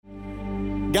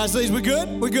Guys, ladies, we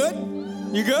good? We good?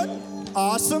 You good?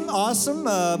 Awesome.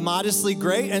 Modestly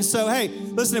great. And so, hey,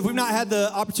 listen, if we've not had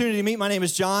the opportunity to meet, my name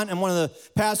is John. I'm one of the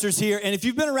pastors here. And if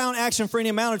you've been around Action for any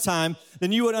amount of time,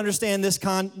 then you would understand this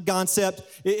concept.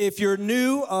 If you're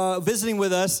new visiting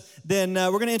with us, then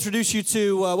we're going to introduce you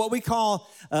to what we call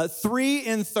 3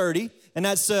 in 30. And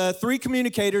that's 3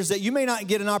 communicators that you may not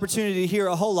get an opportunity to hear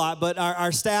a whole lot, but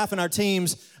our staff and our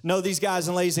teams know these guys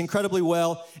and ladies incredibly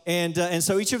well. And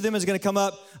so each of them is going to come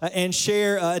up and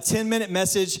share a 10-minute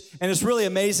message. And it's really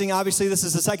amazing. Obviously, this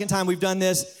is the second time we've done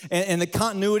this. And the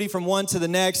continuity from one to the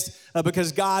next,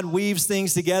 because God weaves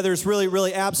things together, is really,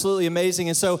 really absolutely amazing.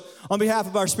 And so on behalf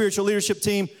of our spiritual leadership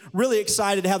team, really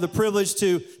excited to have the privilege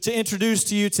to introduce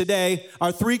to you today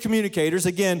our 3 communicators.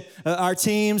 Again, our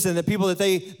teams and the people that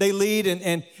they lead.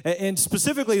 And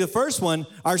specifically the first one,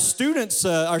 our students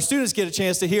get a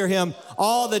chance to hear him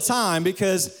all the time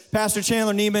because Pastor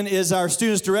Chandler Neiman is our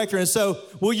students director. And so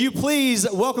will you please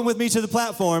welcome with me to the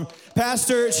platform,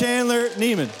 Pastor Chandler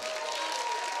Neiman.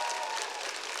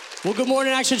 Well, good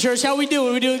morning, Action Church. How we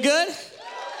doing? We doing good?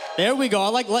 There we go.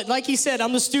 Like he said,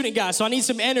 I'm the student guy, so I need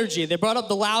some energy. They brought up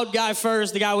the loud guy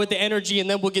first, the guy with the energy, and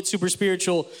then we'll get super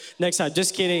spiritual next time.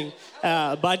 Just kidding.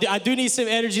 But I do need some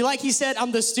energy. Like he said,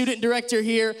 I'm the student director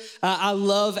here. I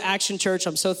love Action Church.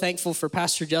 I'm so thankful for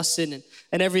Pastor Justin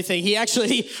and everything. He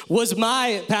actually was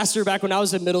my pastor back when I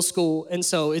was in middle school, and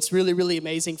so it's really, really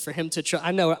amazing for him to try.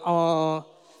 I know,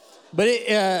 but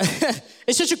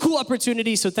it's such a cool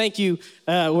opportunity, so thank you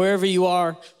wherever you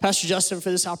are, Pastor Justin, for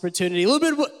this opportunity. A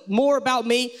little bit more about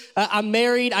me. I'm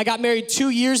married. I got married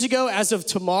 2 years ago as of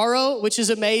tomorrow, which is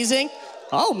amazing.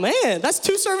 Oh, man, that's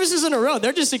 2 services in a row.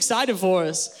 They're just excited for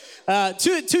us.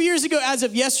 2 years ago as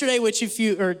of yesterday,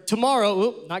 tomorrow,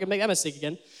 not going to make that mistake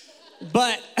again.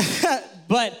 But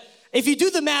if you do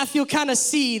the math, you'll kind of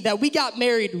see that we got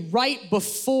married right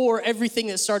before everything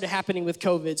that started happening with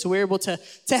COVID. So we were able to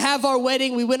have our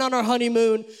wedding. We went on our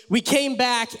honeymoon. We came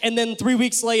back, and then 3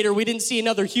 weeks later, we didn't see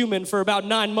another human for about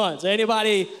 9 months.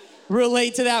 Anybody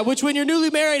relate to that? Which, when you're newly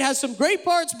married, has some great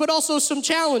parts, but also some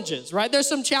challenges, right? There's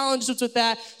some challenges with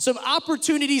that. Some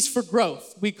opportunities for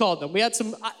growth, we called them. We had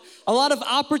a lot of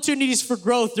opportunities for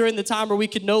growth during the time where we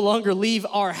could no longer leave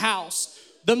our house.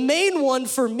 The main one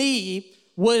for me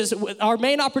was, our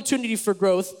main opportunity for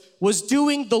growth was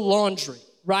doing the laundry,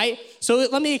 right? So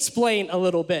let me explain a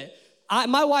little bit.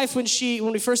 My wife, when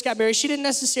we first got married, she didn't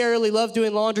necessarily love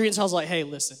doing laundry, and so I was like, hey,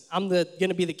 listen, I'm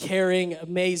gonna be the caring,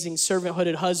 amazing,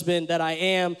 servant-hooded husband that I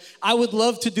am. I would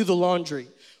love to do the laundry.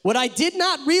 What I did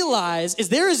not realize is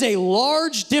there is a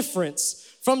large difference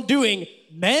from doing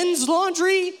men's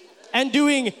laundry and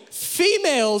doing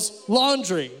females'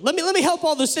 laundry. Let me help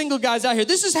all the single guys out here.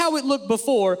 This is how it looked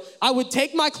before. I would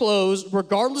take my clothes,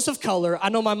 regardless of color. I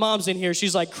know my mom's in here.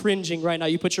 She's like cringing right now.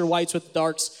 You put your whites with the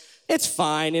darks. It's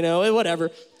fine, whatever.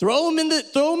 Throw them in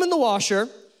the washer,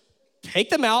 take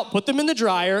them out, put them in the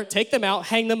dryer, take them out,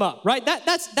 hang them up, right?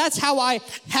 That's how I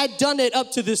had done it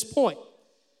up to this point.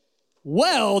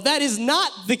 Well, that is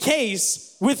not the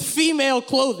case with female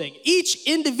clothing. Each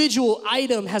individual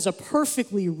item has a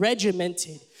perfectly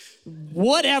regimented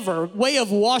way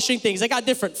of washing things. I got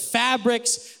different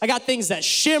fabrics. I got things that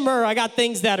shimmer. I got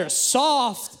things that are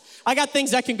soft. I got things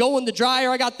that can go in the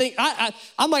dryer. I got things,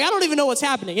 I'm like, I don't even know what's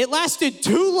happening. It lasted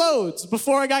 2 loads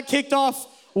before I got kicked off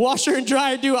washer and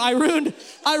dryer. I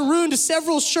ruined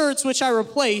several shirts, which I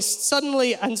replaced.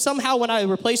 Suddenly, and somehow when I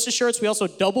replaced the shirts, we also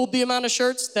doubled the amount of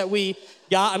shirts that we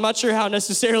got. I'm not sure how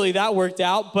necessarily that worked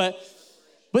out, but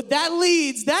that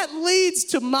leads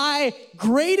to my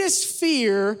greatest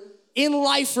fear in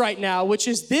life right now, which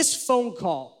is this phone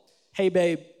call. Hey,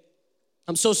 babe,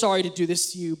 I'm so sorry to do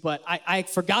this to you, but I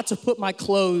forgot to put my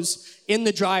clothes in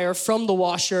the dryer from the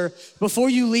washer. Before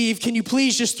you leave, can you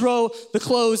please just throw the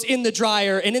clothes in the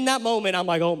dryer? And in that moment, I'm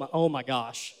like, oh my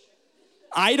gosh.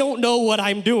 I don't know what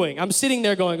I'm doing. I'm sitting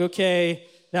there going, okay,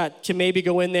 that can maybe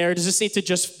go in there. Does this need to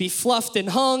just be fluffed and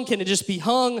hung? Can it just be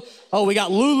hung? Oh, we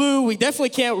got Lulu. We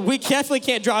definitely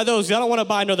can't dry those. I don't want to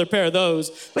buy another pair of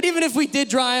those. But even if we did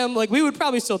dry them, we would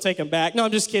probably still take them back. No,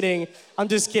 I'm just kidding.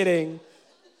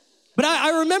 But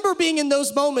I remember being in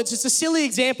those moments. It's a silly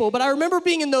example, but I remember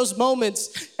being in those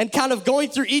moments and kind of going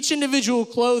through each individual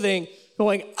clothing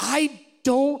going, I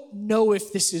don't know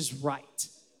if this is right.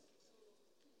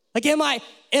 Am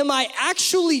I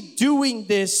actually doing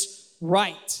this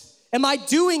right? Am I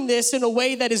doing this in a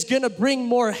way that is gonna bring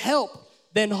more help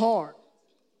than harm?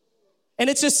 And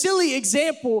it's a silly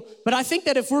example, but I think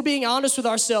that if we're being honest with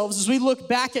ourselves, as we look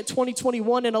back at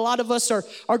 2021, and a lot of us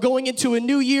are going into a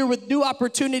new year with new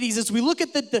opportunities, as we look at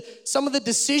some of the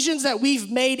decisions that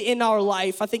we've made in our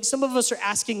life, I think some of us are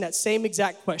asking that same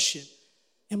exact question.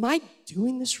 am I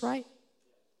doing this right?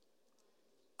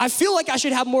 I feel like I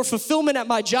should have more fulfillment at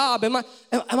my job. Am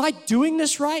I doing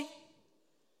this right?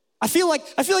 I feel like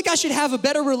I should have a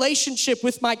better relationship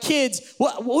with my kids.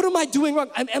 What am I doing wrong?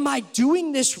 Am I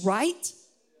doing this right?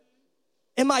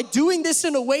 Am I doing this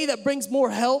in a way that brings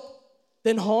more help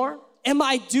than harm? Am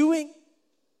I doing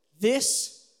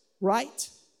this right?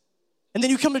 And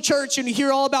then you come to church and you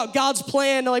hear all about God's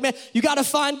plan. And like, man, you got to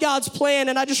find God's plan.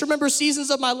 And I just remember seasons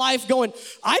of my life going,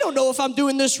 I don't know if I'm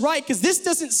doing this right because this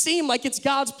doesn't seem like it's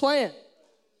God's plan.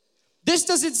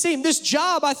 This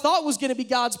job I thought was going to be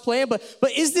God's plan, but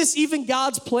is this even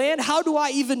God's plan? How do I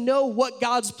even know what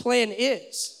God's plan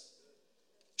is?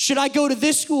 Should I go to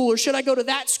this school or should I go to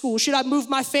that school? Should I move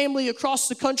my family across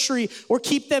the country or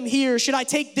keep them here? Should I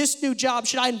take this new job?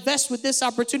 Should I invest with this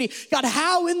opportunity? God,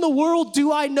 how in the world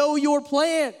do I know your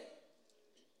plan?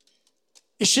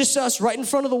 It's just us right in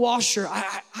front of the washer.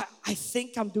 I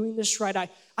think I'm doing this right.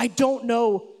 I don't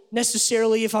know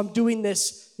necessarily if I'm doing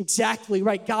this exactly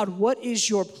right. God, what is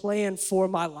your plan for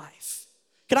my life?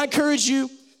 Can I encourage you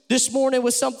this morning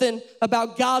with something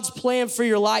about God's plan for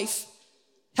your life?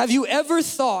 Have you ever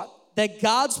thought that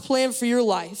God's plan for your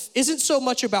life isn't so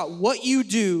much about what you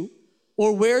do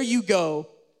or where you go,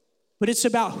 but it's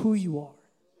about who you are?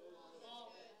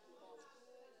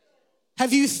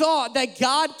 Have you thought that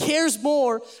God cares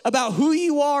more about who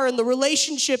you are and the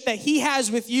relationship that he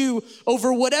has with you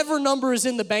over whatever number is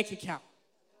in the bank account?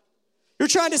 You're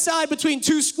trying to decide between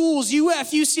two schools,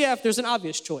 UF, UCF. There's an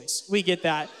obvious choice. We get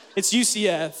that. It's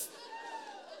UCF.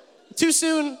 Too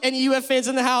soon, any UF fans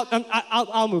in the house?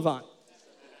 I'll move on.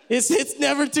 It's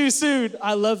never too soon.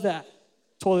 I love that.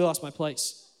 Totally lost my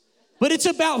place. But it's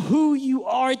about who you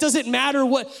are. It doesn't matter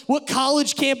what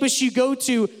college campus you go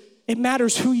to. It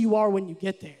matters who you are when you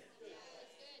get there.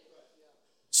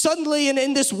 Suddenly,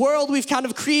 in this world, we've kind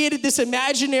of created this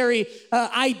imaginary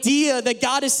idea that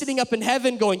God is sitting up in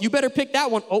heaven going, you better pick that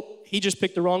one. Oh, he just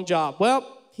picked the wrong job.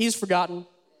 Well, he's forgotten.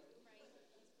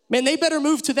 Man, they better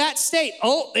move to that state.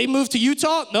 Oh, they moved to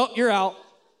Utah? Nope, you're out.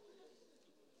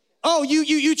 Oh,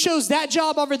 you chose that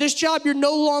job over this job? You're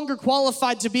no longer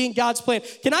qualified to be in God's plan.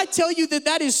 Can I tell you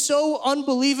that is so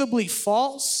unbelievably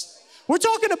false? We're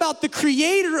talking about the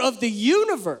creator of the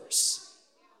universe.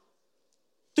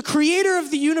 The creator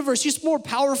of the universe. He's more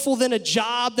powerful than a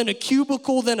job, than a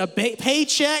cubicle, than a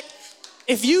paycheck.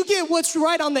 If you get what's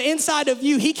right on the inside of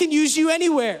you, he can use you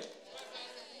anywhere.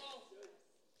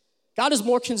 God is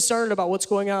more concerned about what's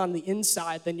going on the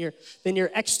inside than your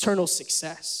external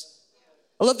success.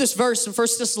 I love this verse in 1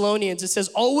 Thessalonians. It says,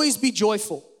 always be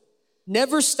joyful.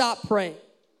 Never stop praying.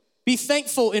 Be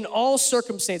thankful in all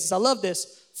circumstances. I love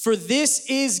this. For this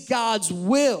is God's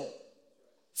will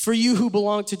for you who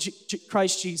belong to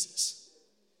Christ Jesus.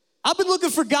 I've been looking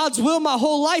for God's will my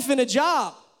whole life in a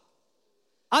job.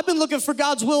 I've been looking for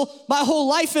God's will my whole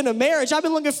life in a marriage. I've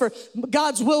been looking for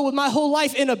God's will with my whole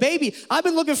life in a baby. I've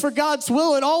been looking for God's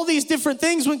will in all these different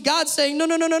things when God's saying,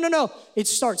 no. It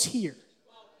starts here.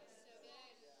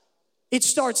 It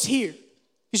starts here.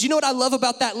 Because you know what I love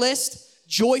about that list?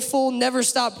 Joyful, never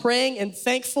stop praying, and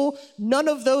thankful. None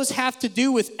of those have to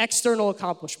do with external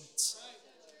accomplishments.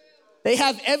 They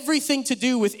have everything to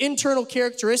do with internal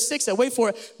characteristics that, wait for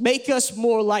it, make us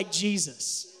more like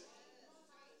Jesus.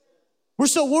 We're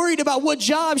so worried about what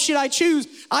job should I choose.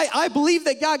 I believe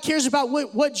that God cares about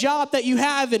what job that you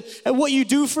have and what you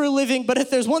do for a living. But if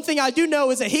there's one thing I do know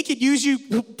is that he could use you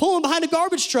pulling behind a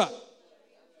garbage truck.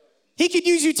 He could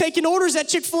use you taking orders at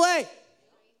Chick-fil-A.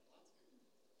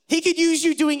 He could use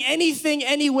you doing anything,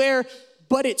 anywhere,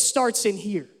 but it starts in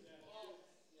here.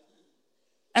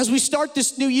 As we start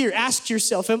this new year, ask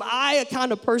yourself, am I a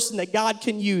kind of person that God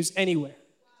can use anywhere?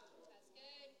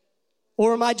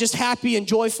 Or am I just happy and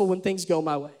joyful when things go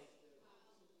my way?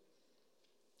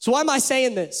 So why am I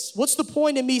saying this? What's the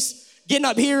point in me getting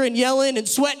up here and yelling and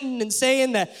sweating and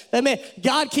saying that man,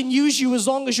 God can use you as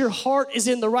long as your heart is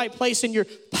in the right place and you're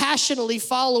passionately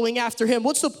following after him?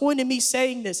 What's the point in me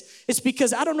saying this? It's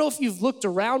because I don't know if you've looked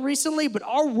around recently, but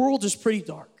our world is pretty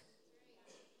dark.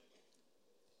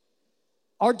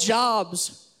 Our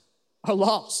jobs are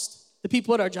lost. The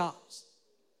people at our jobs.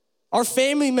 Our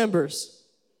family members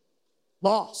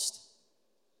lost.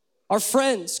 Our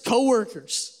friends,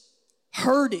 coworkers,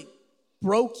 hurting,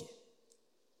 broken.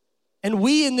 And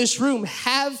we in this room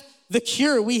have the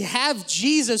cure. We have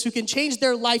Jesus who can change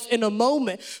their life in a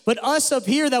moment. But us up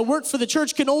here that work for the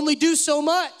church can only do so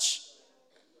much.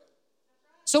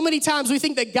 So many times we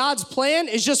think that God's plan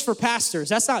is just for pastors.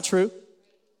 That's not true.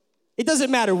 It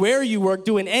doesn't matter where you work,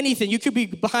 doing anything. You could be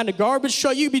behind a garbage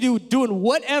truck. You could be doing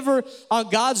whatever on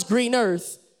God's green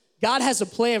earth. God has a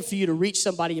plan for you to reach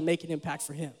somebody and make an impact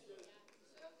for him.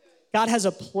 God has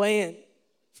a plan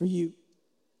for you.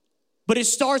 But it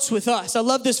starts with us. I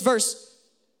love this verse.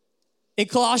 In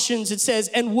Colossians, it says,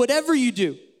 and whatever you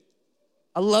do,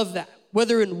 I love that.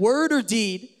 Whether in word or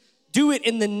deed, do it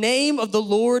in the name of the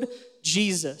Lord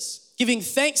Jesus, giving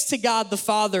thanks to God the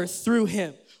Father through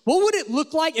him. What would it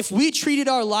look like if we treated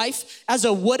our life as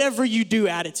a whatever you do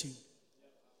attitude?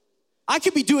 I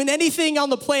could be doing anything on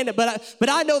the planet, but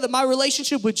I know that my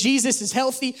relationship with Jesus is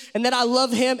healthy and that I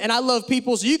love him and I love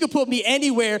people. So you can put me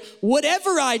anywhere.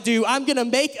 Whatever I do, I'm gonna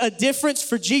make a difference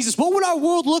for Jesus. What would our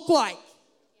world look like?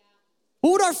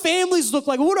 What would our families look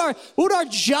like? What would our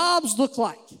jobs look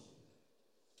like?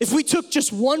 If we took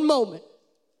just one moment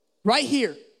right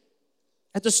here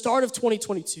at the start of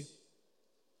 2022,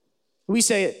 we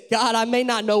say, God, I may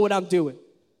not know what I'm doing,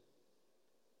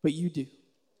 but you do.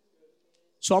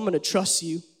 So I'm gonna trust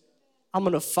you. I'm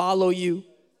gonna follow you.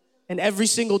 And every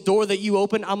single door that you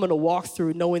open, I'm gonna walk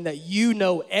through knowing that you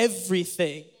know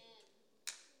everything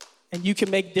and you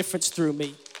can make difference through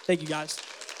me. Thank you, guys.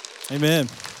 Amen.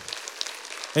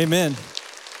 Amen.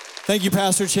 Thank you,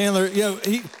 Pastor Chandler.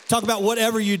 He talk about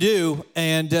whatever you do,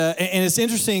 and it's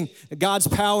interesting, God's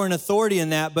power and authority in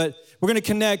that, but we're going to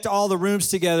connect all the rooms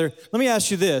together. Let me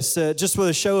ask you this, just with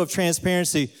a show of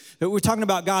transparency. We're talking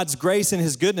about God's grace and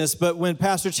his goodness, but when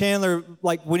Pastor Chandler,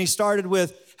 when he started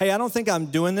with, hey, I don't think I'm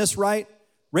doing this right,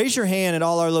 raise your hand at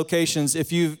all our locations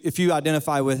if you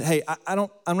identify with, hey,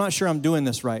 I'm not sure I'm doing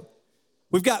this right.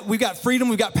 We've got freedom,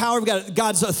 we've got power, we've got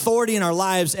God's authority in our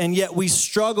lives, and yet we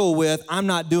struggle with, I'm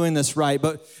not doing this right.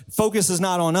 But focus is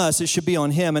not on us, it should be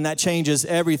on him, and that changes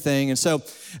everything. And so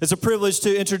it's a privilege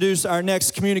to introduce our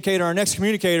next communicator. Our next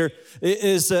communicator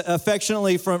is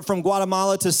affectionately from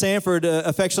Guatemala to Sanford,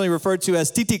 affectionately referred to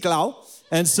as Titiclao.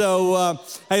 And so,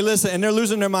 hey, listen, and they're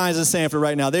losing their minds in Sanford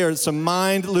right now. They are some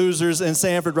mind losers in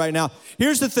Sanford right now.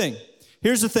 Here's the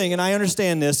thing, and I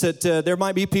understand this, that there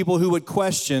might be people who would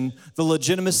question the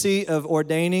legitimacy of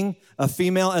ordaining a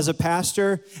female as a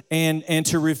pastor, and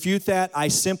to refute that, I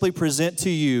simply present to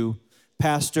you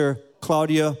Pastor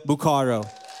Claudia Bucaro.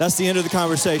 That's the end of the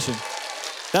conversation.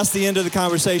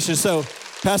 So,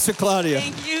 Pastor Claudia.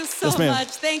 Thank you so much.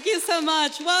 Thank you so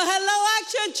much. Well, hello,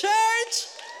 Action Church.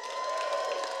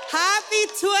 Happy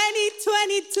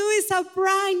 2022. It's a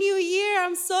brand new year.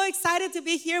 I'm so excited to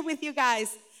be here with you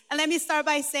guys. And let me start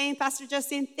by saying, Pastor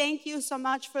Justin, thank you so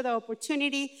much for the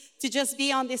opportunity to just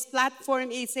be on this platform.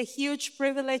 It's a huge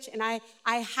privilege, and I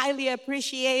highly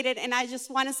appreciate it. And I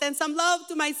just want to send some love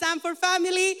to my Sanford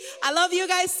family. I love you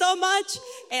guys so much,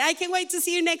 and I can't wait to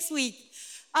see you next week.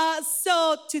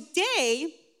 So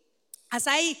today, as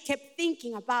I kept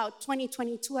thinking about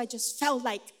 2022, I just felt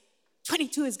like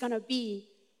 22 is going to be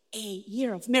a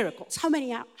year of miracles. How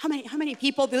many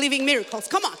people believe in miracles?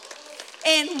 Come on.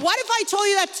 And what if I told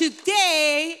you that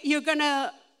today you're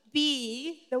gonna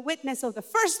be the witness of the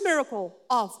first miracle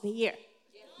of the year?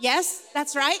 Yes,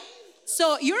 that's right.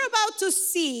 So you're about to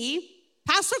see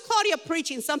Pastor Claudia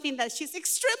preaching something that she's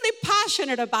extremely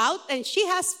passionate about, and she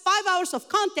has 5 hours of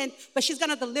content, but she's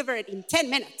gonna deliver it in 10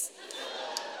 minutes.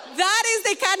 That is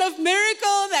the kind of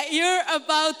miracle that you're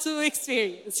about to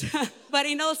experience. But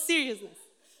in all seriousness,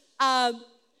 the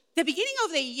beginning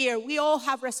of the year, we all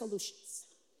have resolutions.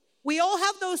 We all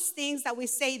have those things that we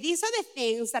say, these are the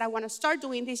things that I want to start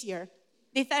doing this year.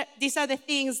 These are the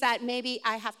things that maybe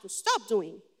I have to stop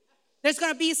doing. There's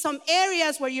going to be some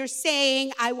areas where you're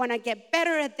saying, I want to get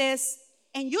better at this.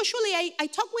 And usually I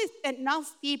talk with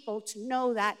enough people to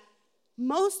know that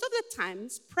most of the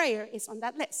times prayer is on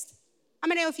that list. How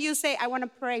many of you say, I want to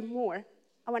pray more?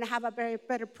 I want to have a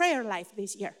better prayer life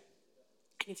this year.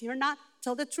 And if you're not,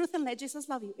 tell the truth and let Jesus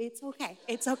love you. It's okay.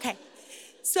 It's okay.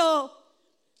 So,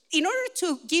 in order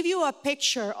to give you a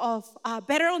picture of a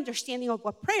better understanding of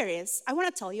what prayer is, I want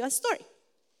to tell you a story.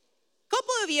 A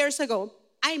couple of years ago,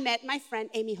 I met my friend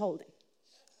Amy Holden.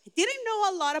 I didn't know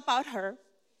a lot about her.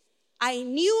 I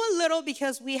knew a little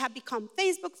because we have become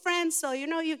Facebook friends, so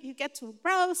you get to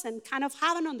browse and kind of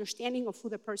have an understanding of who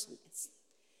the person is.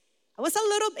 I was a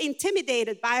little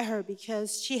intimidated by her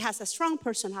because she has a strong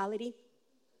personality.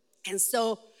 And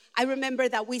so I remember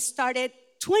that we started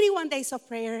 21 days of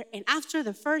prayer, and after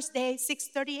the first day,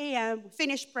 6:30 a.m., we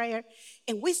finished prayer,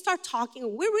 and we start talking,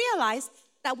 and we realized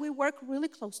that we work really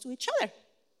close to each other.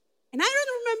 And I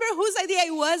don't remember whose idea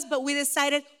it was, but we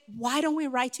decided, why don't we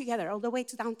ride together all the way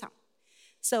to downtown?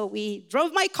 So we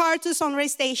drove my car to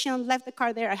Sunrise Station, left the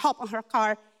car there, I hopped on her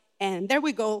car, and there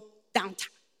we go, downtown.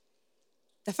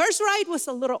 The first ride was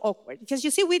a little awkward, because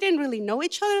you see, we didn't really know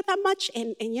each other that much,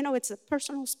 and it's a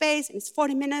personal space, and it's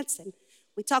 40 minutes, and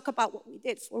we talk about what we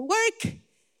did for work,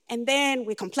 And then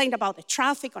we complained about the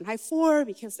traffic on I-4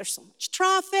 because there's so much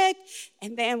traffic.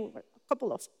 And then we were a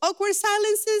couple of awkward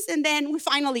silences, and then we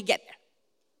finally get there.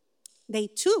 Day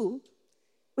 2,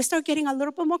 we start getting a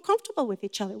little bit more comfortable with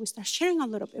each other. We start sharing a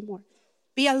little bit more,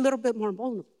 be a little bit more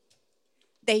vulnerable.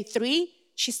 Day 3,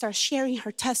 she starts sharing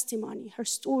her testimony, her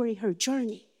story, her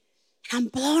journey. And I'm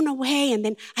blown away. And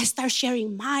then I start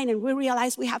sharing mine, and we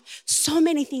realize we have so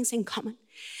many things in common.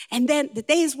 And then the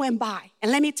days went by.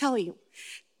 And let me tell you,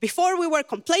 before we were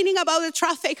complaining about the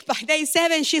traffic, by day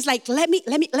 7, she's like, let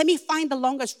me find the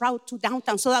longest route to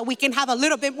downtown so that we can have a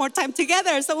little bit more time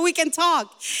together so we can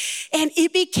talk. And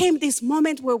it became this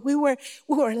moment where we were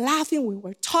laughing, we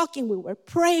were talking, we were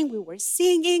praying, we were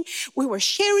singing, we were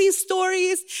sharing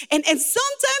stories. And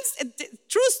sometimes,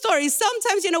 true stories,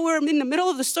 sometimes, we were in the middle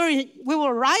of the story, we will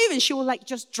arrive and she will like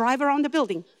just drive around the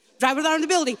building,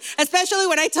 especially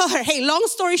when I tell her, hey, long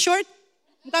story short,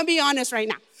 I'm gonna be honest right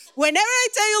now. Whenever I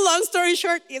tell you long story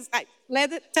short, it's like,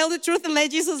 tell the truth and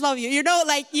let Jesus love you.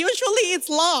 Usually it's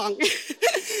long.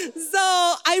 So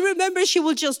I remember she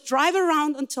would just drive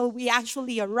around until we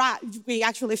actually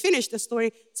finished the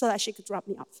story so that she could drop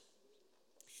me off.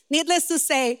 Needless to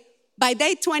say, by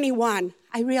day 21,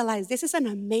 I realized this is an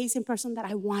amazing person that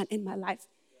I want in my life.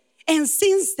 And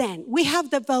since then, we have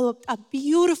developed a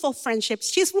beautiful friendship.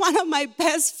 She's one of my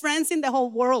best friends in the whole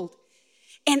world.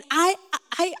 And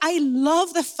I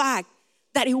love the fact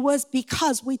that it was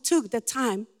because we took the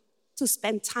time to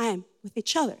spend time with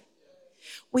each other.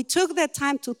 We took the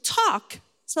time to talk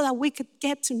so that we could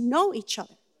get to know each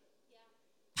other.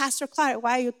 Pastor Clark,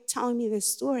 why are you telling me this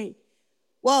story?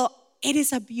 Well, it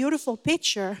is a beautiful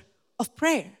picture of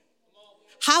prayer.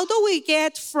 How do we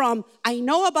get from, I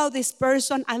know about this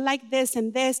person, I like this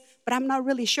and this, but I'm not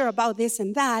really sure about this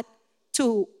and that,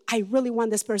 to I really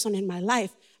want this person in my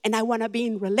life and I want to be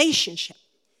in relationship.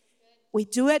 We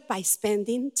do it by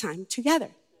spending time together.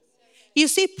 You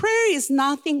see, prayer is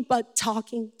nothing but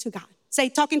talking to God. Say,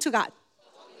 talking to God.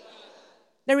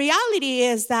 The reality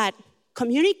is that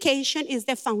communication is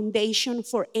the foundation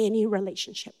for any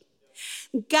relationship.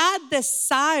 God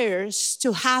desires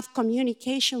to have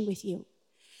communication with you.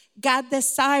 God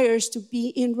desires to be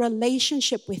in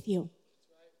relationship with you.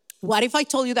 What if I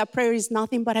told you that prayer is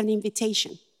nothing but an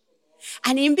invitation?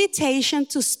 An invitation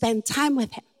to spend time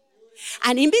with Him.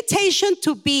 An invitation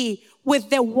to be with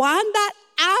the one that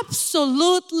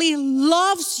absolutely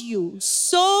loves you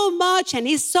so much and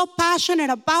is so passionate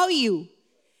about you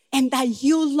and that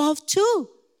you love too.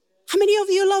 How many of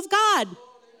you love God?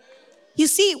 You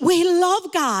see, we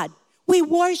love God. We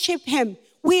worship Him.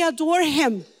 We adore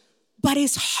Him. But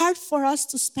it's hard for us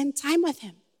to spend time with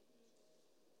Him.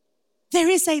 There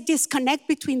is a disconnect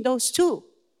between those two.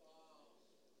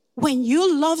 When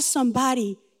you love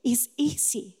somebody, it's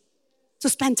easy to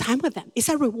spend time with them. It's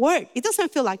a reward. It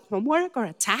doesn't feel like homework or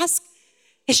a task.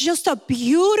 It's just a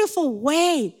beautiful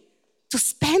way to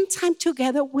spend time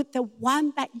together with the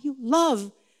one that you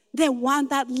love, the one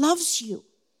that loves you.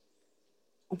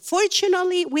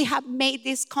 Unfortunately, we have made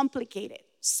this complicated.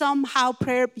 Somehow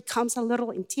prayer becomes a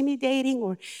little intimidating,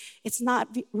 or it's not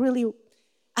really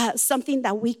something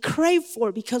that we crave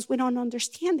for because we don't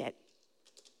understand it.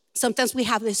 Sometimes we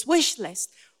have this wish list,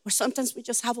 or sometimes we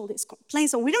just have all these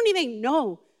complaints and we don't even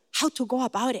know how to go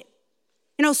about it.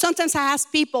 Sometimes I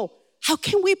ask people, how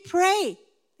can we pray?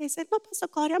 They said, no, Pastor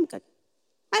Claudia, I'm good.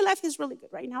 My life is really good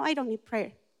right now. I don't need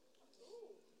prayer.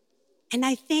 And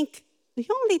I think, do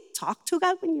you only talk to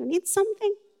God when you need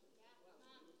something?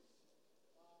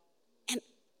 And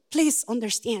please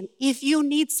understand, if you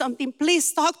need something,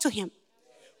 please talk to Him.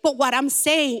 But what I'm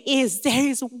saying is there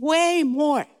is way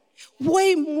more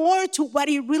to what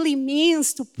it really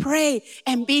means to pray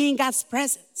and be in God's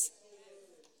presence.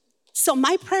 So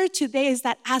my prayer today is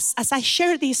that as I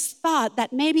share this thought,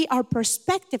 that maybe our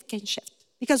perspective can shift.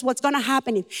 Because what's going to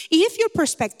happen is, if your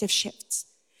perspective shifts,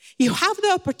 you have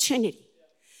the opportunity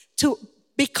to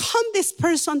become this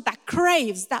person that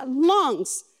craves, that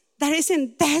longs, that is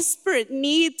in desperate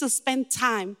need to spend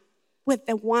time with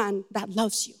the one that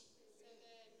loves you.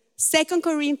 2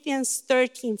 Corinthians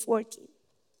 13:14.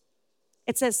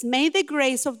 It says, may the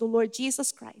grace of the Lord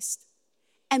Jesus Christ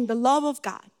and the love of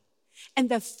God and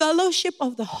the fellowship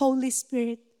of the Holy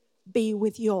Spirit be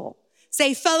with you all.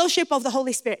 Say, fellowship of the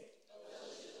Holy Spirit.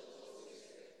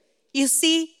 You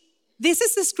see, this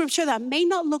is a scripture that may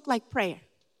not look like prayer,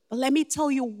 but let me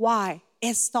tell you why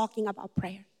it's talking about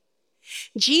prayer.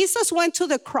 Jesus went to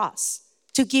the cross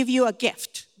to give you a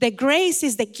gift. The grace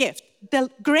is the gift.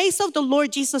 The grace of the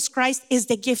Lord Jesus Christ is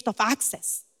the gift of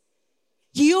access.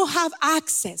 You have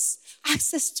access.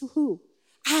 Access to who?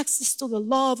 access to the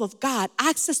love of God,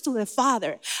 access to the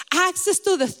Father, access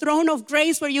to the throne of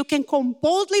grace where you can come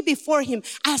boldly before him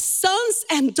as sons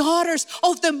and daughters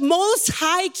of the Most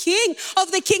High King,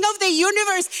 of the King of the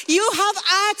universe. You have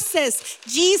access.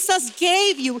 Jesus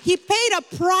gave you. He paid a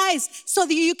price so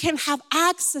that you can have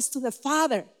access to the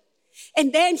Father.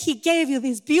 And then he gave you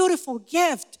this beautiful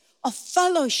gift of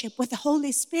fellowship with the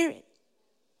Holy Spirit.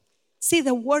 See,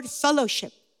 the word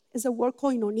fellowship is the word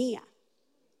koinonia.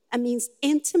 It means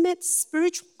intimate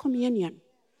spiritual communion,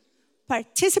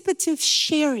 participative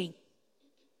sharing,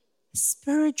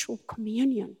 spiritual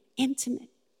communion, intimate,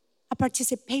 a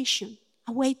participation,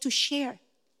 a way to share.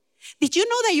 Did you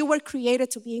know that you were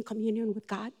created to be in communion with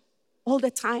God all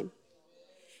the time?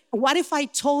 And what if I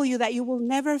told you that you will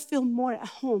never feel more at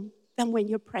home than when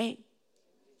you're praying?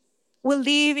 We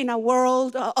live in a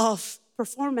world of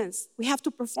performance. We have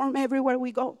to perform everywhere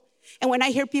we go. And when I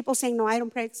hear people saying, no, I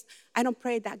don't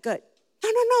pray that good.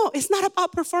 No, it's not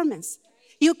about performance.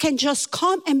 You can just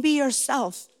come and be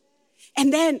yourself.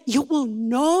 And then you will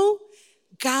know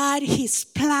God, his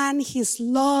plan, his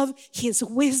love, his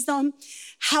wisdom,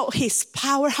 how his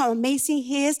power, how amazing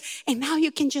he is. And now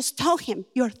you can just tell him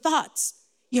your thoughts,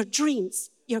 your dreams,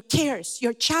 your cares,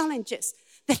 your challenges,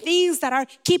 the things that are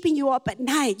keeping you up at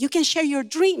night. You can share your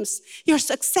dreams, your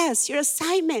success, your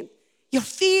assignment, your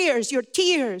fears, your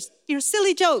tears, your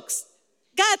silly jokes.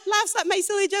 God laughs at my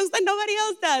silly jokes that nobody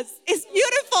else does. It's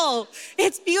beautiful.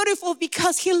 It's beautiful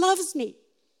because he loves me.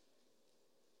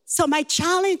 So my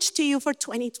challenge to you for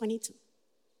 2022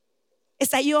 is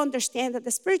that you understand that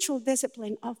the spiritual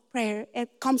discipline of prayer,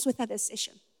 it comes with a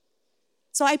decision.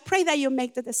 So I pray that you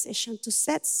make the decision to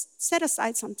set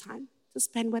aside some time to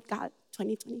spend with God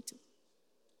 2022.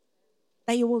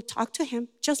 That you will talk to him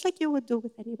just like you would do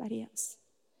with anybody else.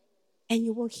 And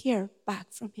you will hear back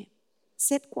from him.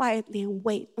 Sit quietly and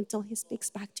wait until he speaks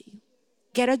back to you.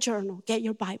 Get a journal, get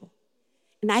your Bible.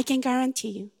 And I can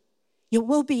guarantee you, you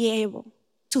will be able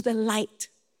to delight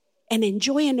and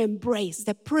enjoy and embrace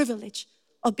the privilege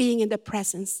of being in the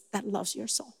presence that loves your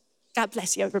soul. God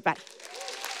bless you, everybody.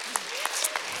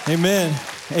 Amen.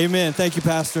 Amen. Thank you,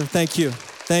 Pastor. Thank you.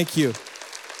 Thank you.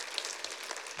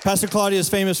 Pastor Claudia is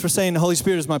famous for saying the Holy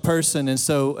Spirit is my person, and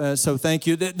so thank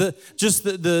you.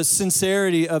 The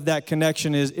sincerity of that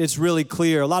connection it's really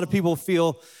clear. A lot of people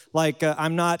feel like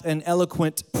I'm not an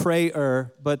eloquent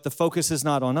prayer, but the focus is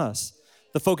not on us.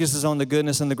 The focus is on the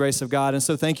goodness and the grace of God, and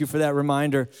so thank you for that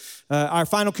reminder. Our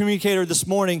final communicator this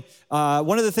morning,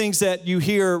 one of the things that you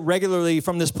hear regularly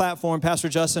from this platform, Pastor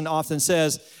Justin often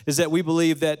says, is that we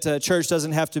believe that church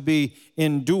doesn't have to be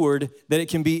endured, that it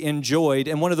can be enjoyed.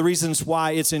 And one of the reasons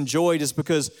why it's enjoyed is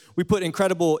because we put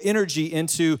incredible energy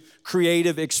into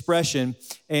creative expression.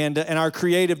 And our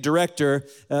creative director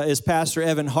is Pastor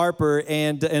Evan Harper.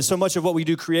 And so much of what we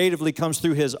do creatively comes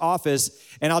through his office.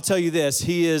 And I'll tell you this,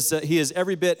 he is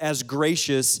every bit as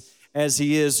gracious as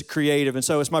he is creative. And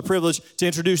so it's my privilege to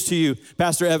introduce to you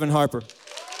Pastor Evan Harper.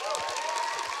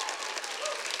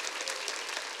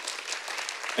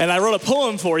 And I wrote a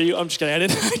poem for you. I'm just kidding,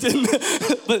 I didn't.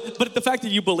 but the fact that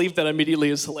you believe that immediately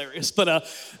is hilarious. But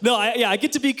I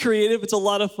get to be creative. It's a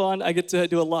lot of fun. I get to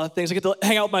do a lot of things. I get to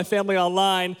hang out with my family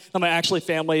online. Not my actually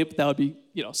family, but that would be,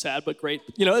 sad, but great.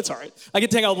 It's all right. I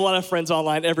get to hang out with a lot of friends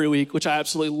online every week, which I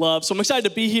absolutely love. So I'm excited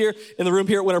to be here in the room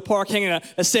here at Winter Park, hanging out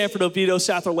at Sanford, Oviedo,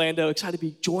 South Orlando. Excited to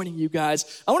be joining you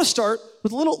guys. I want to start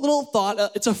with a little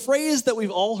thought. It's a phrase that we've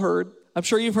all heard. I'm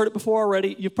sure you've heard it before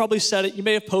already. You've probably said it. You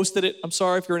may have posted it. I'm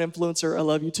sorry if you're an influencer. I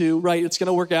love you too, right? It's going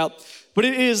to work out. But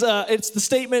it's the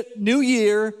statement, new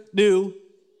year, new.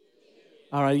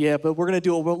 All right, yeah, but we're going to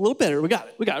do it a little better. We got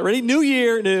it. Ready? New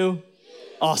year, new.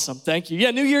 Awesome, thank you. Yeah,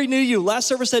 new year, new you. Last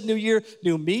service said new year,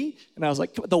 new me. And I was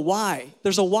like, the why.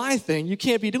 There's a why thing. You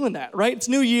can't be doing that, right? It's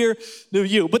new year, new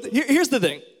you. But here's the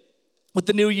thing. With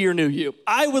the new year, new you.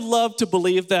 I would love to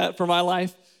believe that for my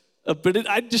life. But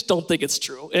I just don't think it's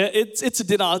true. It's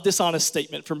a dishonest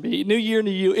statement for me. New year,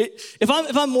 new you. If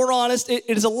I'm more honest, it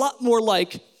is a lot more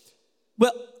like,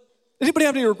 well, anybody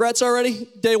have any regrets already?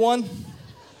 Day one?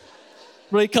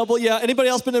 Right, couple? Yeah. Anybody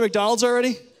else been to McDonald's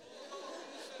already?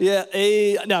 Yeah.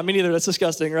 No, me neither. That's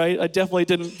disgusting, right? I definitely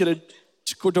didn't get a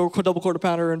double quarter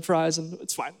pounder and fries, and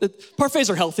it's fine. Parfaits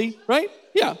are healthy, right?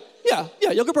 Yeah.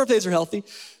 Yogurt parfaits are healthy.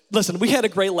 Listen, we had a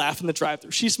great laugh in the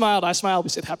drive-thru. She smiled, I smiled, we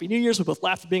said Happy New Year's, we both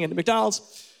laughed at being in the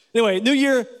McDonald's. Anyway, New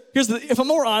Year, if I'm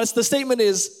more honest, the statement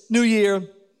is, New Year,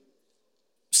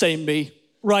 same me,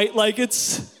 right? Like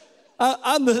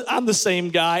I'm the same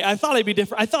guy. I thought I'd be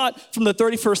different. I thought from the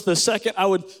 31st to the 2nd, I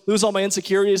would lose all my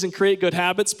insecurities and create good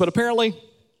habits, but apparently,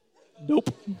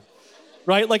 nope.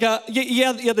 Right? Like,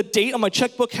 the date on my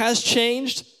checkbook has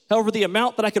changed. However, the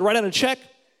amount that I could write on a check,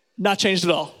 not changed at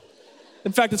all.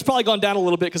 In fact, it's probably gone down a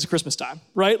little bit because of Christmas time,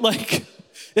 right? Like,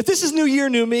 if this is new year,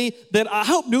 new me, then I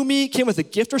hope new me came with a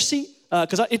gift receipt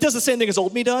because it does the same thing as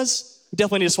old me does. We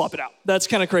definitely need to swap it out. That's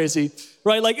kind of crazy,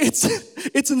 right? Like,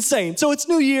 it's insane. So it's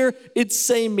new year, it's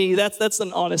same me. That's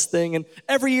an honest thing. And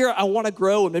every year I want to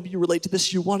grow, and maybe you relate to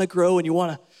this. You want to grow and you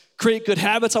want to create good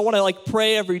habits. I want to like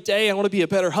pray every day. I want to be a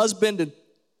better husband and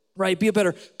right, be a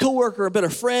better coworker, a better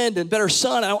friend, and better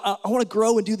son. I want to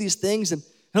grow and do these things. And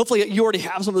hopefully you already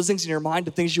have some of those things in your mind,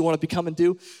 the things you want to become and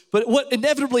do. But what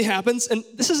inevitably happens, and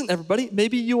this isn't everybody,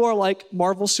 maybe you are like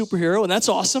Marvel superhero, and that's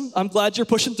awesome. I'm glad you're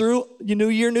pushing through. New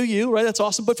year, new you, right? That's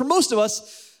awesome. But for most of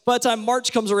us, by the time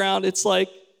March comes around, it's like,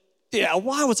 yeah,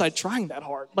 why was I trying that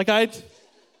hard? Like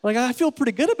I feel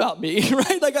pretty good about me,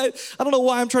 right? Like I don't know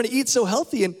why I'm trying to eat so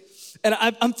healthy. And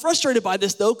I'm frustrated by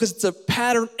this, though, because it's a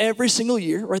pattern every single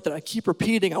year, right, that I keep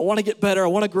repeating. I want to get better. I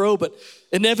want to grow, but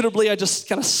inevitably I just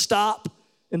kind of stop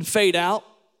and fade out.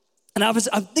 And I'm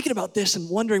thinking about this and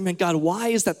wondering, man, God, why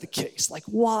is that the case? Like,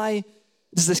 why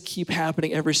does this keep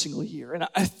happening every single year? And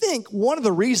I think one of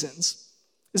the reasons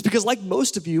is because, like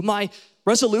most of you, my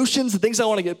resolutions, the things I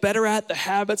want to get better at, the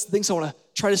habits, the things I want to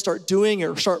try to start doing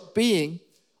or start being,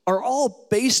 are all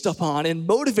based upon and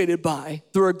motivated by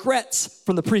the regrets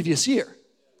from the previous year,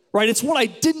 right? It's what I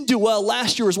didn't do well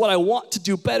last year is what I want to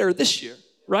do better this year,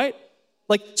 right?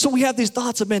 Like, so we have these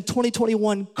thoughts of, man,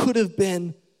 2021 could have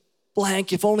been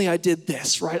blank if only I did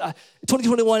this, right?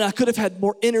 2021, I could have had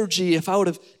more energy if I would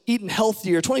have eaten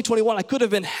healthier. 2021, I could have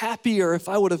been happier if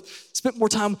I would have spent more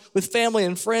time with family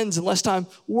and friends and less time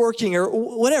working or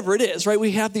whatever it is, right?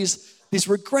 We have these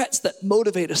regrets that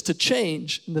motivate us to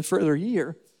change in the further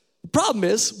year. The problem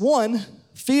is, one,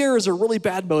 fear is a really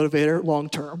bad motivator long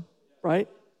term, right?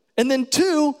 And then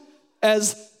two,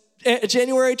 as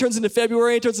January turns into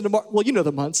February, turns into March, well, you know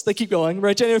the months, they keep going,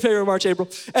 right? January, February, March, April.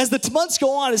 As the months go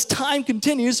on, as time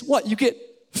continues, what? You get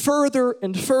further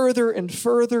and further and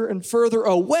further and further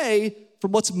away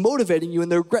from what's motivating you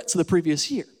and the regrets of the previous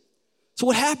year. So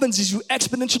what happens is you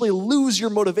exponentially lose your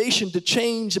motivation to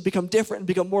change and become different and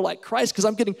become more like Christ because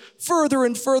I'm getting further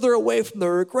and further away from the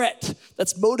regret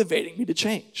that's motivating me to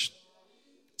change.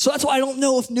 So that's why I don't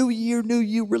know if new year, new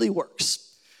you really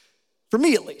works. For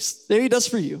me at least, maybe it does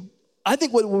for you. I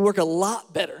think what would work a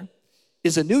lot better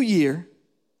is a new year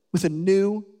with a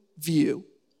new view.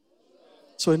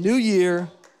 So a new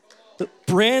year, the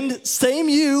brand, same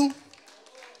you,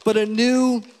 but a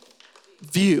new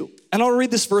view. And I'll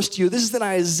read this verse to you. This is in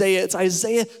Isaiah. It's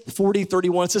Isaiah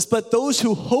 40:31. It says, but those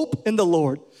who hope in the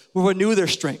Lord will renew their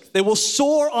strength. They will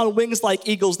soar on wings like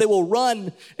eagles. They will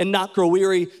run and not grow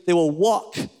weary. They will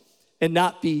walk and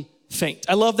not be faint.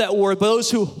 I love that word,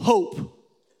 those who hope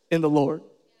in the Lord.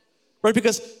 Right?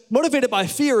 Because motivated by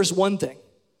fear is one thing.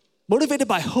 Motivated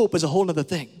by hope is a whole other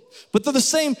thing. But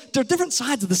they're different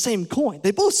sides of the same coin.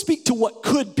 They both speak to what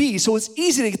could be, so it's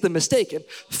easy to get them mistaken.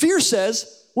 Fear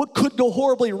says, what could go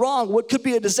horribly wrong? What could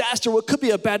be a disaster? What could be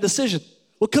a bad decision?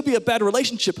 What could be a bad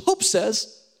relationship? Hope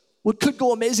says, what could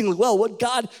go amazingly well? What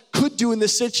God could do in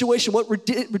this situation? What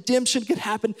redemption could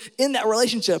happen in that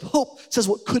relationship? Hope says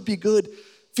what could be good.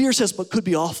 Fear says what could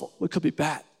be awful, what could be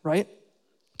bad, right?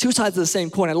 Two sides of the same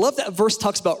coin. I love that verse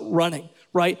talks about running,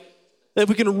 right? That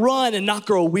we can run and not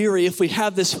grow weary if we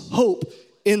have this hope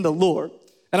in the Lord.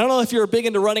 And I don't know if you're big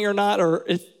into running or not, or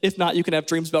if not, you can have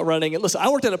dreams about running. And listen, I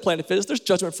worked at a Planet Fitness. There's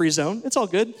judgment-free zone. It's all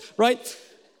good, right?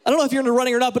 I don't know if you're into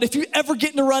running or not, but if you ever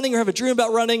get into running or have a dream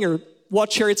about running or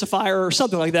watch Chariots of Fire or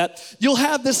something like that, you'll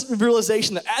have this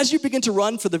realization that as you begin to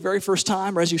run for the very first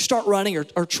time or as you start running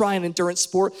or try an endurance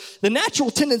sport, the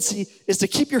natural tendency is to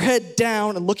keep your head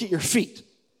down and look at your feet.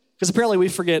 Because apparently we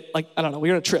forget, we're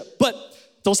going to trip. But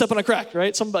don't step on a crack,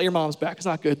 right? Something about your mom's back. It's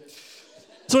not good.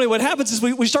 So anyway, what happens is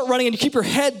we start running and you keep your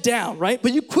head down, right?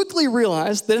 But you quickly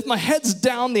realize that if my head's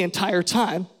down the entire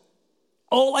time,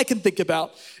 all I can think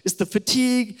about is the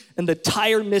fatigue and the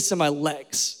tiredness in my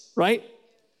legs, right?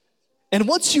 And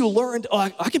once you learned, I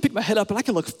can pick my head up and I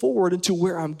can look forward into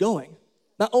where I'm going.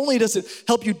 Not only does it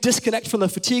help you disconnect from the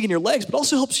fatigue in your legs, but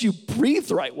also helps you breathe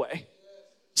the right way.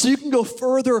 So you can go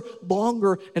further,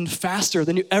 longer, and faster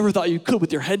than you ever thought you could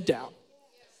with your head down.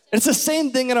 And it's the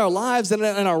same thing in our lives and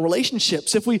in our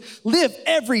relationships. If we live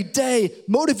every day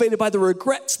motivated by the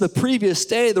regrets of the previous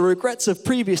day, the regrets of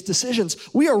previous decisions,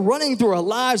 we are running through our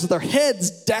lives with our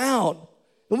heads down,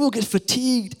 and we'll get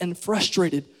fatigued and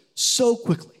frustrated so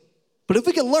quickly. But if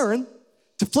we can learn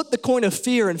to flip the coin of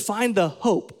fear and find the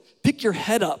hope, pick your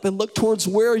head up and look towards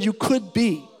where you could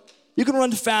be, you can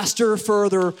run faster,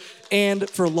 further, and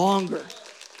for longer.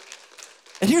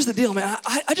 And here's the deal, man.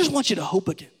 I just want you to hope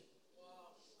again.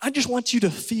 I just want you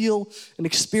to feel and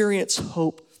experience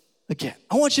hope again.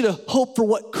 I want you to hope for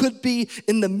what could be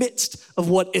in the midst of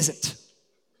what isn't.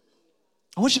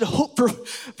 I want you to hope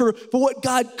for what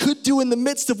God could do in the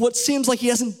midst of what seems like he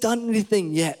hasn't done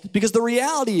anything yet. Because the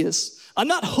reality is, I'm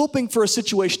not hoping for a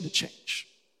situation to change.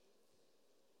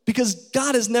 Because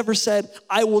God has never said,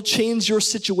 I will change your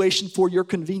situation for your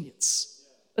convenience.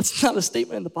 That's not a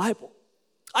statement in the Bible.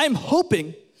 I am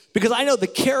hoping because I know the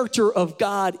character of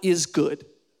God is good.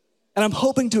 And I'm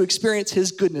hoping to experience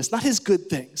his goodness, not his good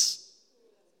things.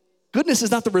 Goodness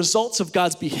is not the results of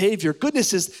God's behavior.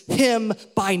 Goodness is him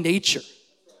by nature.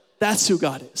 That's who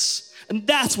God is. And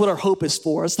that's what our hope is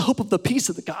for. It's the hope of the peace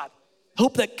of the God.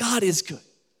 Hope that God is good.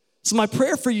 So my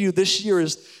prayer for you this year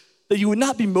is that you would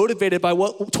not be motivated by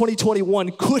what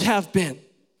 2021 could have been,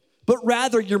 but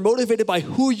rather you're motivated by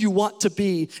who you want to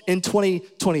be in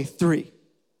 2023.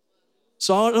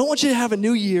 So I don't want you to have a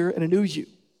new year and a new you.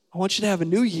 I want you to have a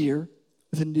new year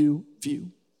with a new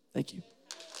view. Thank you.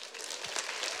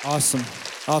 Awesome.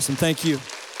 Thank you.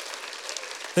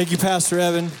 Thank you, Pastor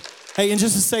Evan. Hey, in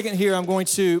just a second here, I'm going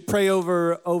to pray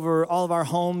over all of our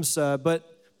homes, but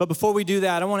before we do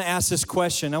that, I want to ask this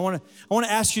question. I want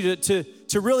to ask you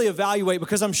to really evaluate,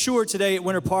 because I'm sure today at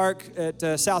Winter Park,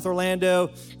 at South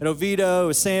Orlando, at Oviedo,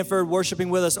 at Sanford, worshiping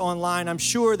with us online, I'm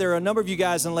sure there are a number of you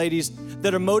guys and ladies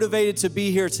that are motivated to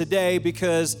be here today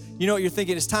because you know what you're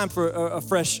thinking, it's time for a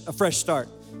fresh start.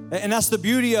 And that's the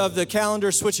beauty of the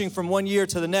calendar switching from one year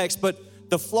to the next. But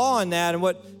the flaw in that, and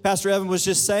what Pastor Evan was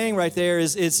just saying right there,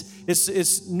 is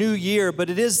it's new year, but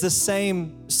it is the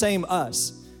same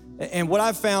us. And what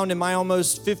I've found in my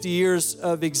almost 50 years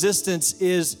of existence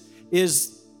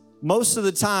is most of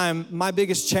the time, my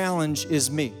biggest challenge is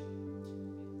me.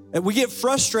 And we get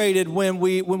frustrated when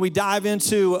we dive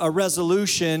into a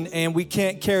resolution and we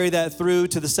can't carry that through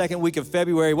to the second week of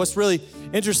February. What's really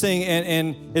interesting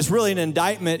and it's really an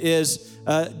indictment is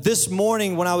this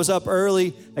morning when I was up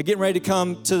early, getting ready to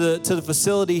come to the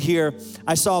facility here,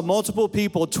 I saw multiple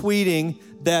people tweeting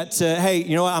that, hey,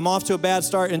 you know what, I'm off to a bad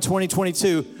start in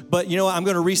 2022, but you know what, I'm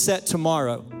going to reset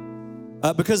tomorrow.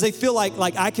 Because they feel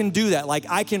like I can do that, like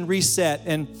I can reset.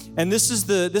 And this is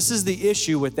the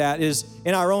issue with that is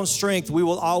in our own strength, we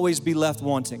will always be left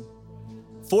wanting.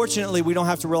 Fortunately, we don't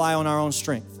have to rely on our own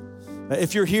strength.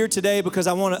 If you're here today because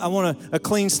I want a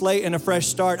clean slate and a fresh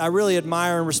start, I really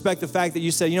admire and respect the fact that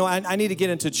you said, you know, I need to get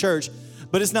into church.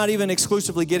 But it's not even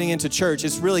exclusively getting into church.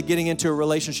 It's really getting into a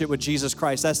relationship with Jesus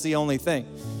Christ. That's the only thing.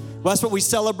 Well, that's what we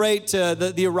celebrate,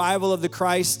 the arrival of the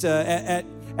Christ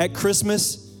at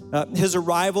Christmas. His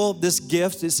arrival, this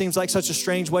gift, it seems like such a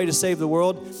strange way to save the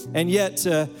world. And yet,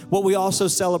 what we also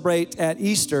celebrate at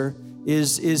Easter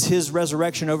is his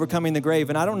resurrection, overcoming the grave.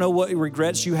 And I don't know what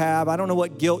regrets you have. I don't know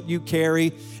what guilt you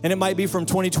carry. And it might be from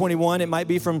 2021. It might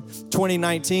be from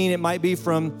 2019. It might be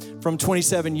from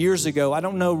 27 years ago. I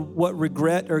don't know what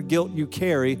regret or guilt you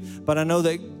carry, but I know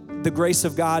that the grace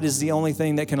of God is the only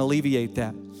thing that can alleviate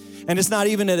that. And it's not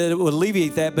even that it would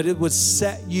alleviate that, but it would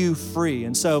set you free.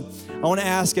 And so I want to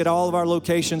ask at all of our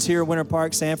locations here, Winter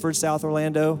Park, Sanford, South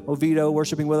Orlando, Oviedo,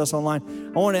 worshiping with us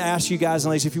online, I want to ask you guys and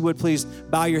ladies, if you would please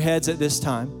bow your heads at this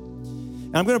time.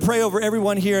 And I'm going to pray over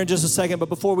everyone here in just a second, but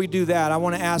before we do that, I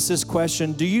want to ask this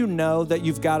question. Do you know that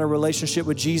you've got a relationship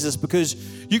with Jesus? Because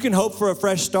you can hope for a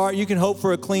fresh start. You can hope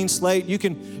for a clean slate. You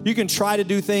can try to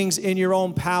do things in your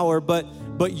own power, but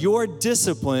your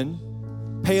discipline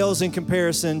pales in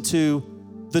comparison to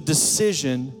the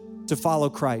decision to follow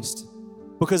Christ.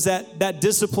 Because that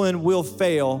discipline will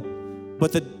fail,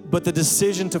 but the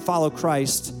decision to follow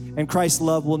Christ and Christ's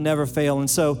love will never fail. And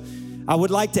so I would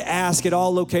like to ask at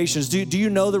all locations, do you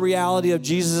know the reality of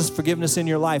Jesus' forgiveness in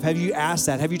your life? Have you asked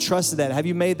that? Have you trusted that? Have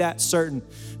you made that certain?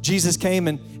 Jesus came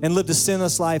and lived a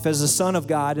sinless life as the Son of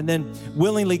God and then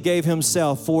willingly gave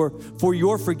himself for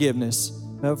your forgiveness,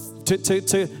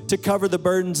 to cover the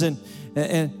burdens.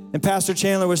 And Pastor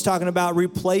Chandler was talking about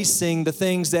replacing the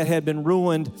things that had been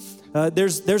ruined.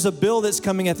 There's a bill that's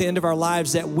coming at the end of our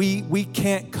lives that we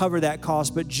can't cover that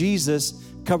cost, but Jesus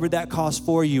covered that cost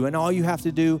for you. And all you have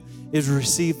to do is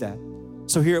receive that.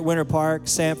 So here at Winter Park,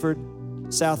 Sanford,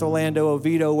 South Orlando,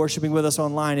 Oviedo, worshiping with us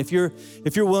online, if you're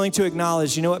willing to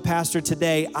acknowledge, you know what, Pastor,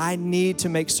 today I need to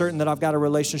make certain that I've got a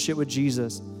relationship with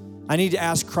Jesus. I need to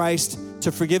ask Christ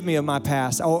to forgive me of my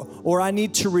past, or I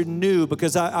need to renew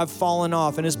because I've fallen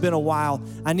off and it's been a while.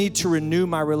 I need to renew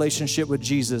my relationship with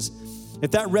Jesus.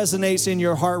 If that resonates in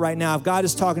your heart right now, if God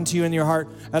is talking to you in your heart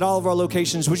at all of our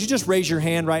locations, would you just raise your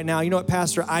hand right now? You know what,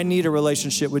 Pastor, I need a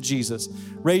relationship with Jesus.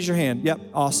 Raise your hand. Yep,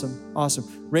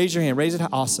 awesome. Raise your hand. Raise it.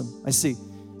 Awesome. I see.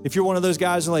 If you're one of those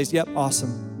guys and ladies, yep,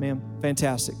 awesome, ma'am,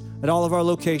 fantastic. At all of our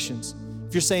locations.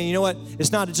 If you're saying, you know what,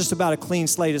 it's not just about a clean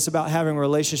slate, it's about having a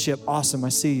relationship. Awesome, I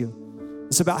see you.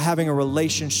 It's about having a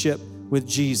relationship with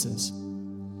Jesus.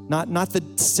 Not the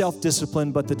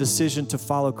self-discipline, but the decision to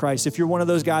follow Christ. If you're one of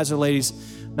those guys or ladies,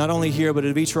 not only here, but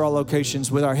at each of our locations,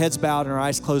 with our heads bowed and our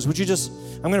eyes closed, would you just,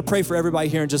 I'm gonna pray for everybody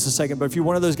here in just a second, but if you're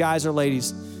one of those guys or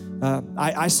ladies,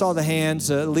 I saw the hands,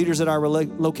 leaders at our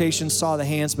locations saw the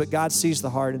hands, but God sees the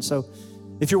heart. And so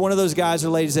if you're one of those guys or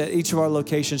ladies at each of our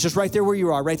locations, just right there where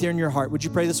you are, right there in your heart, would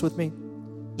you pray this with me?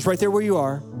 Just right there where you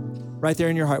are, right there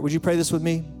in your heart. Would you pray this with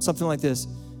me? Something like this.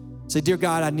 Say, dear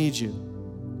God, I need you.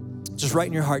 Just right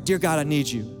in your heart, dear God, I need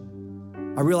you.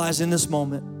 I realize in this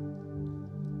moment,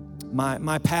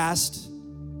 my past,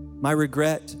 my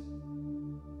regret,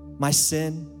 my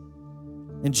sin,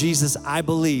 and Jesus, I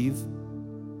believe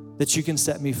that you can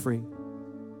set me free.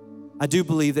 I do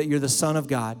believe that you're the Son of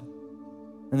God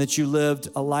and that you lived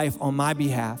a life on my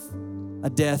behalf, a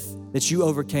death that you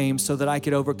overcame so that I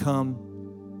could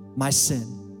overcome my sin.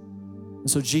 And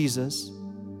so Jesus,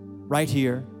 right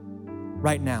here,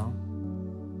 right now,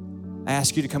 I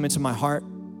ask you to come into my heart,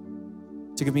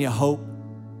 to give me a hope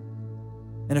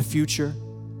and a future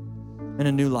and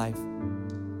a new life.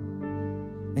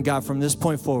 And God, from this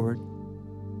point forward,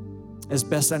 as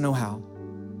best I know how,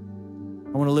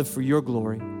 I want to live for your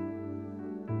glory,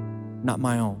 not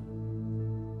my own.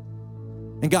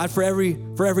 And God, for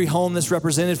every home that's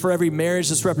represented, for every marriage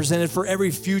that's represented, for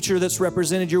every future that's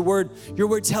represented, your word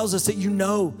tells us that you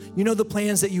know the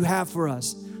plans that you have for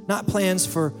us. Not plans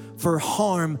for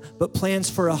harm, but plans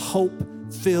for a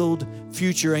hope-filled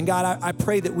future. And God, I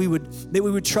pray that we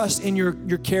would trust in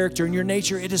your character and your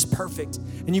nature. It is perfect.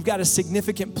 And you've got a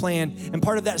significant plan. And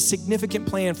part of that significant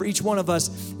plan for each one of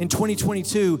us in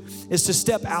 2022 is to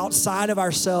step outside of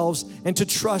ourselves and to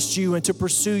trust you and to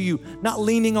pursue you, not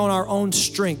leaning on our own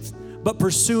strength, but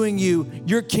pursuing you,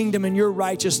 your kingdom and your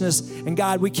righteousness. And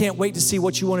God, we can't wait to see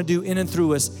what you want to do in and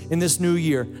through us in this new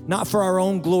year, not for our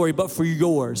own glory, but for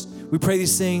yours. We pray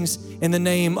these things in the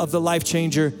name of the life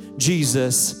changer,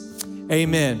 Jesus.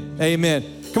 Amen.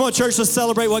 Amen. Come on, church, let's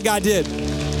celebrate what God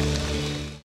did.